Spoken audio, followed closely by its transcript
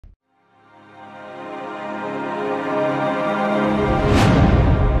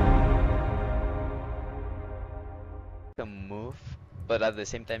but at the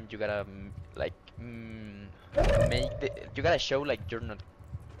same time you gotta like you gotta show like you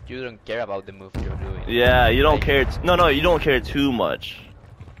don't care about the move you're doing. Yeah, you don't like, care. No, you don't care too much.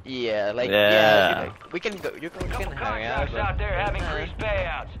 Yeah, like we can go. You can hang out. Out there having increased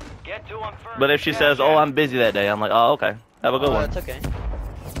payouts. Get to them first. But if she says, "Oh, I'm busy that day," I'm like, "Oh, okay. Have a good one." That's okay.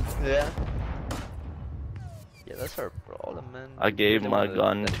 Yeah. Yeah, that's her problem, man. I gave my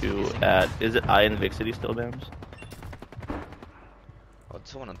gun to is it I in Vic City still, Bams? Oh, there's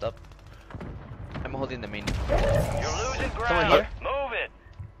someone on top. I'm holding the main. You're losing ground. Someone here. Move it.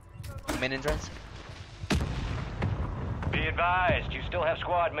 Main entrance. Be advised, you still have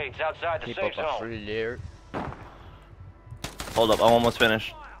squad mates outside the Keep safe up a zone. flare. Hold up, I'm almost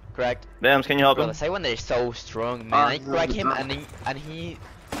finished. Cracked. Bams, can you help Bro, him? the second one is so strong, man. I crack him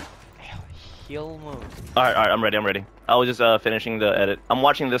he almost. Alright, I'm ready. I was just finishing the edit. I'm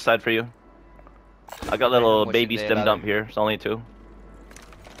watching this side for you. I got little baby stem dump here. It's only 2.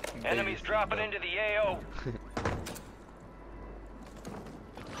 Enemies dropping into the AO.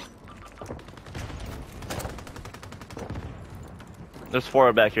 There's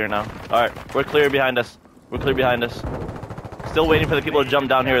 4 back here now. Alright, we're clear behind us. Still waiting for the people to jump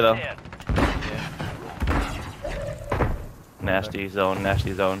down here though. Yeah. Nasty zone.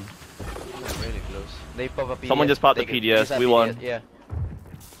 Really close. They pop a PDS. Someone just popped the PDS. We won. Yeah.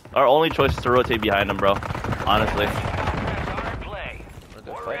 Our only choice is to rotate behind them, bro. Honestly.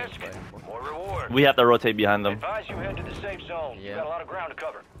 We have to rotate behind them. Advise you head to the safe zone. Yeah. You got a lot of ground to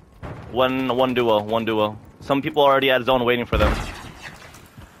cover. One duo. Some people are already at zone waiting for them.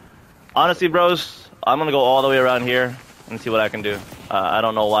 Honestly, bros, I'm gonna go all the way around here and see what I can do. I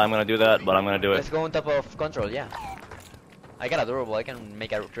don't know why I'm gonna do that, but I'm gonna do it. Let's go on top of control, yeah. I got a durable, I can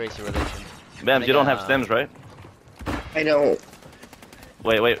make a crazy relation. Bams, you don't have stems, right? I don't.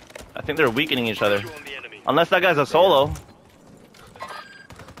 Wait. I think they're weakening each other. Unless that guy's a solo.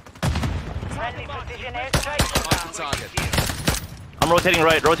 I'm rotating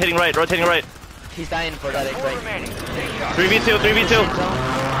right. He's dying for that X-ray. 3v2.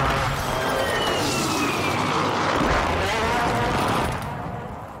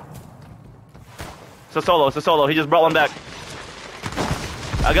 It's a solo. He just brought one back.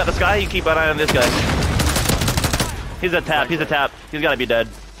 I got this guy. You keep an eye on this guy. He's a tap. He's gotta be dead.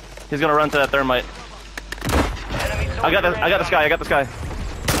 He's gonna run to that thermite. I got this guy.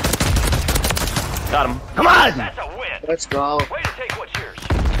 Got him. Come on! That's a win. Let's go. Way to take what's yours.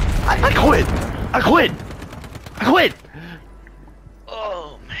 I quit.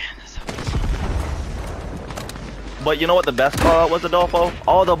 Oh man, that's so But you know what the best part was, Adolfo?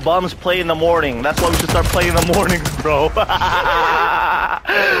 All the bums play in the morning. That's why we should start playing in the morning, bro.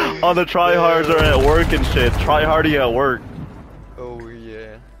 All the tryhards are at work and shit. Tryharding at work. Oh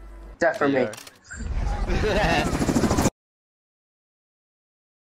yeah. That for me. Yeah.